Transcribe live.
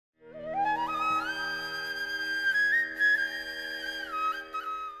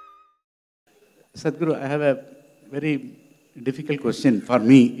Sadhguru, I have a very difficult question. For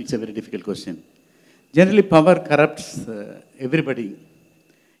me, it's a very difficult question. Generally, power corrupts everybody,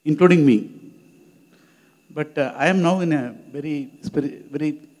 including me. But I am now in a very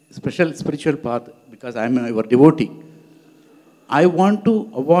special spiritual path because I am your devotee. I want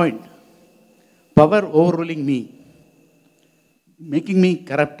to avoid power overruling me, making me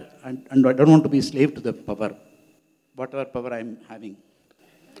corrupt, and I don't want to be a slave to the power, whatever power I am having.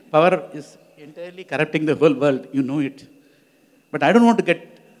 Power is entirely corrupting the whole world, you know it. But I don't want to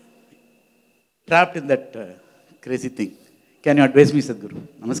get trapped in that crazy thing. Can you advise me, Sadhguru?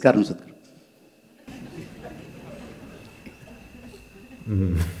 Namaskaram,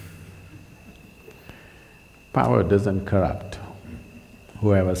 Sadhguru. Power doesn't corrupt.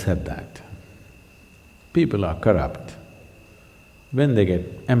 Whoever said that? People are corrupt. When they get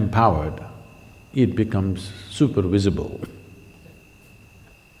empowered, it becomes super visible.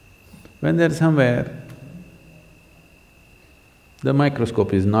 When they're somewhere, the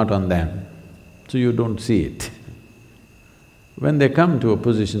microscope is not on them, so you don't see it. When they come to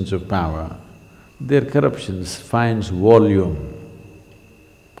positions of power, their corruptions finds volume,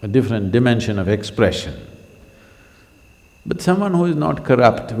 a different dimension of expression. But someone who is not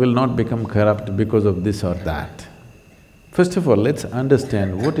corrupt will not become corrupt because of this or that. First of all, let's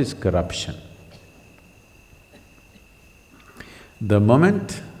understand what is corruption. The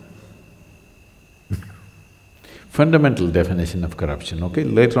moment fundamental definition of corruption, okay?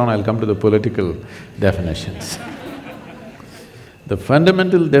 Later on I'll come to the political definitions. The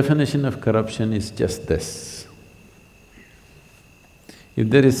fundamental definition of corruption is just this. If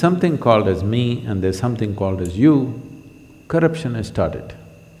there is something called as me and there's something called as you, corruption has started.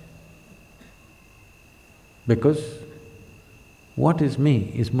 Because what is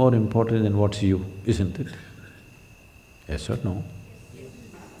me is more important than what's you, isn't it? Yes or no?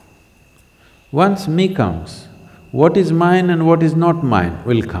 Once me comes, what is mine and what is not mine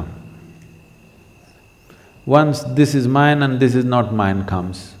will come. Once this is mine and this is not mine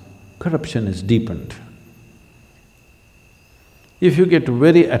comes, corruption is deepened. If you get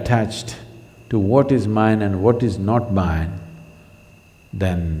very attached to what is mine and what is not mine,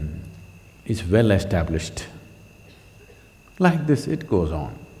 then it's well established. Like this, it goes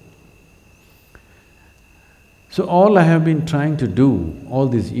on. So all I have been trying to do all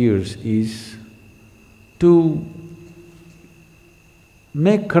these years is to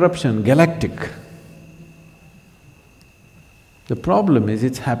make corruption galactic. The problem is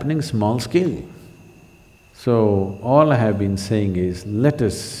it's happening small scale. So all I have been saying is, let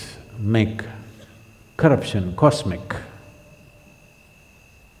us make corruption cosmic.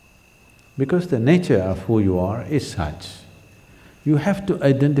 Because the nature of who you are is such, you have to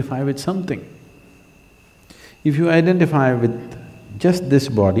identify with something. If you identify with just this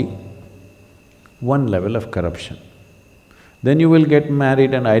body, one level of corruption. Then you will get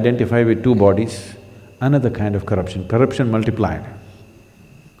married and identify with two bodies, another kind of corruption, corruption multiplied.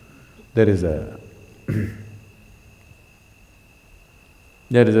 There is a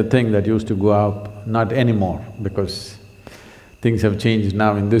there is a thing that used to go up, not anymore because things have changed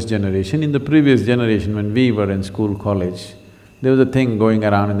now in this generation. In the previous generation, when we were in school, college, there was a thing going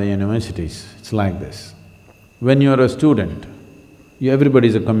around in the universities, it's like this. When you're a student,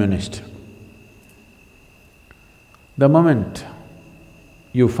 everybody's a communist. The moment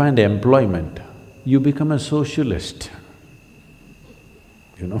you find employment, you become a socialist,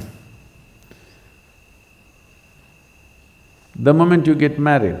 you know. The moment you get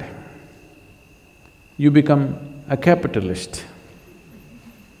married, you become a capitalist.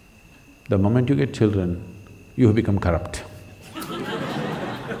 The moment you get children, you become corrupt.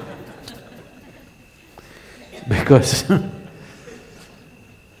 Because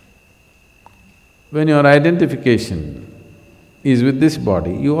when your identification is with this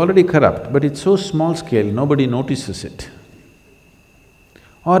body, you're already corrupt, but it's so small scale, nobody notices it.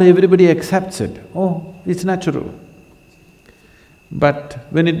 Or everybody accepts it, oh, it's natural. But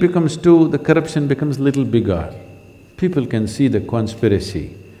when it becomes two, the corruption becomes little bigger. People can see the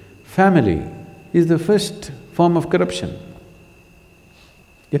conspiracy. Family is the first form of corruption.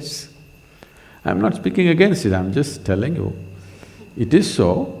 Yes. I'm not speaking against it, I'm just telling you. It is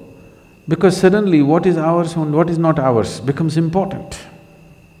so, because suddenly what is ours and what is not ours becomes important.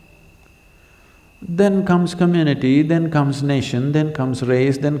 Then comes community, then comes nation, then comes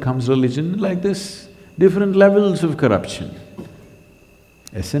race, then comes religion, like this, different levels of corruption.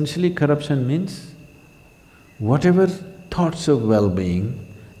 Essentially, corruption means whatever thoughts of well-being,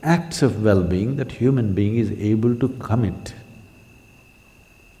 acts of well-being that human being is able to commit,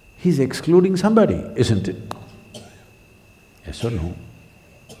 he's excluding somebody, isn't it? Yes or no?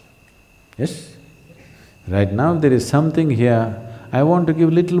 Yes? Right now there is something here, I want to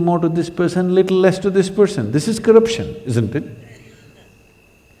give little more to this person, little less to this person. This is corruption, isn't it?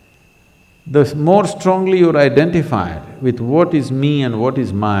 The more strongly you're identified with what is me and what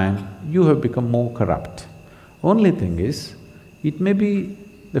is mine, you have become more corrupt. Only thing is, it may be…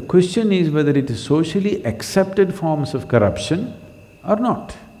 the question is whether it is socially accepted forms of corruption or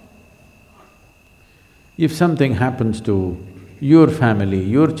not. If something happens to your family,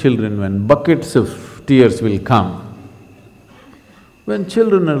 your children, when buckets of tears will come, when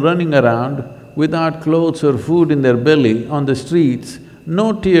children are running around without clothes or food in their belly on the streets,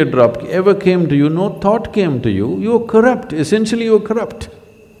 no teardrop ever came to you, no thought came to you, you're corrupt, essentially you're corrupt.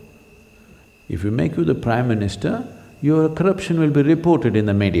 If you make you the Prime Minister, your corruption will be reported in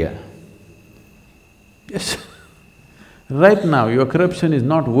the media. Yes. Right now, your corruption is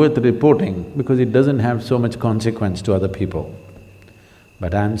not worth reporting because it doesn't have so much consequence to other people.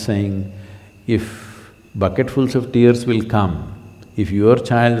 But I'm saying, if bucketfuls of tears will come, if your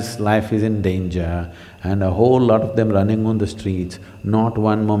child's life is in danger and a whole lot of them running on the streets, not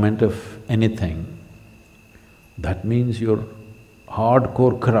one moment of anything, that means you're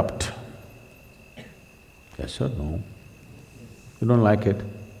hardcore corrupt. Yes or no? You don't like it?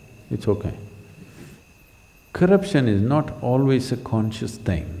 It's okay. Corruption is not always a conscious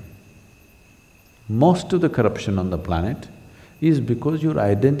thing. Most of the corruption on the planet is because you're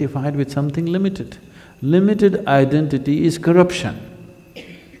identified with something limited. Limited identity is corruption.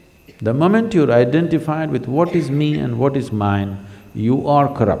 The moment you're identified with what is me and what is mine, you are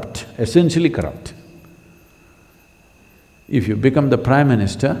corrupt, essentially corrupt. If you become the Prime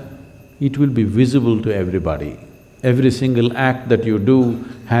Minister, it will be visible to everybody. Every single act that you do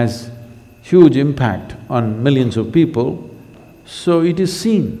has huge impact on millions of people, so it is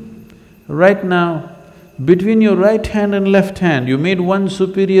seen. Right now, between your right hand and left hand, you made one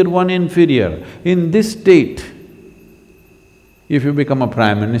superior, one inferior. In this state, if you become a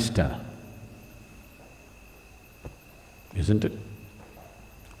Prime Minister, isn't it?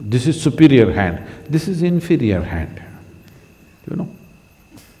 This is superior hand, this is inferior hand, you know.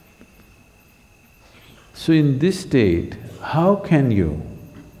 So in this state, how can you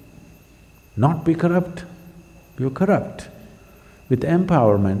not be corrupt? You're corrupt. With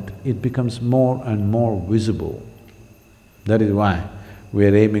empowerment, it becomes more and more visible. That is why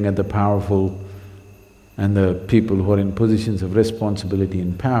we're aiming at the powerful and the people who are in positions of responsibility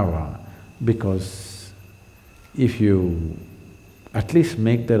and power, because if you at least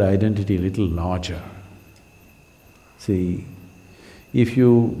make their identity a little larger. See, if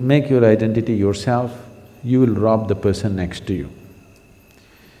you make your identity yourself, you will rob the person next to you.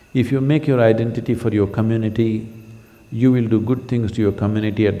 If you make your identity for your community, you will do good things to your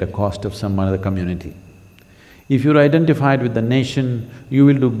community at the cost of some other community. If you're identified with the nation, you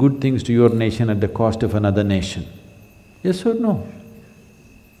will do good things to your nation at the cost of another nation. Yes or no?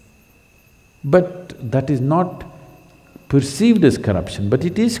 But that is not perceived as corruption, but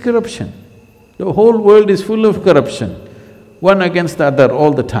it is corruption. The whole world is full of corruption, one against the other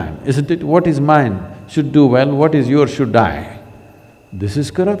all the time, isn't it? What is mine should do well, what is yours should die. This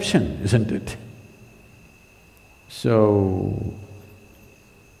is corruption, isn't it? So,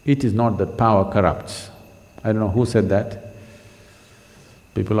 it is not that power corrupts. I don't know who said that.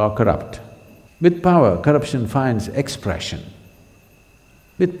 People are corrupt. With power, corruption finds expression.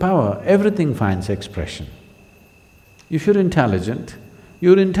 With power, everything finds expression. If you're intelligent,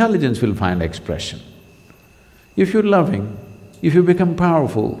 your intelligence will find expression. If you're loving, if you become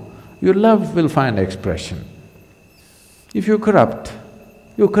powerful, your love will find expression. If you're corrupt,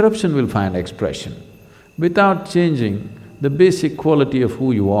 your corruption will find expression, without changing the basic quality of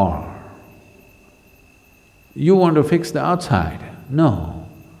who you are. You want to fix the outside? No.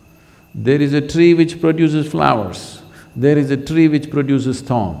 There is a tree which produces flowers, there is a tree which produces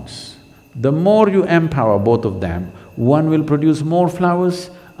thorns. The more you empower both of them, one will produce more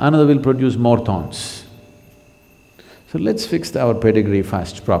flowers, another will produce more thorns. So let's fix our pedigree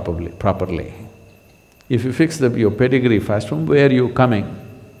first properly. If you fix your pedigree first, from where are you coming?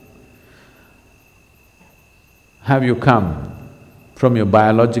 Have you come from your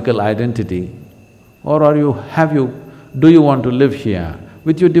biological identity, or do you want to live here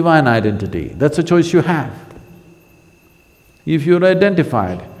with your divine identity? That's a choice you have. If you're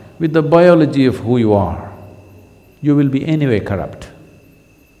identified with the biology of who you are, you will be anyway corrupt.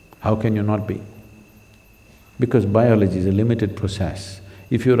 How can you not be? Because biology is a limited process.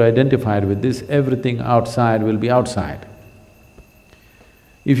 If you're identified with this, everything outside will be outside.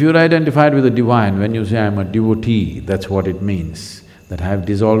 If you're identified with the divine, when you say, I'm a devotee, that's what it means, that I have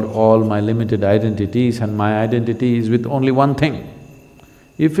dissolved all my limited identities and my identity is with only one thing.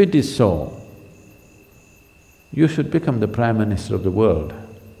 If it is so, You should become the Prime Minister of the world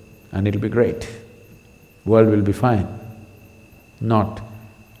and it'll be great. World will be fine. Not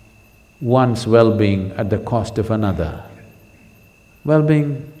one's well-being at the cost of another.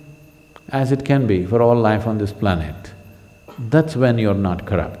 Well-being as it can be for all life on this planet. That's when you're not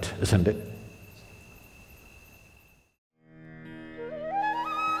corrupt, isn't it?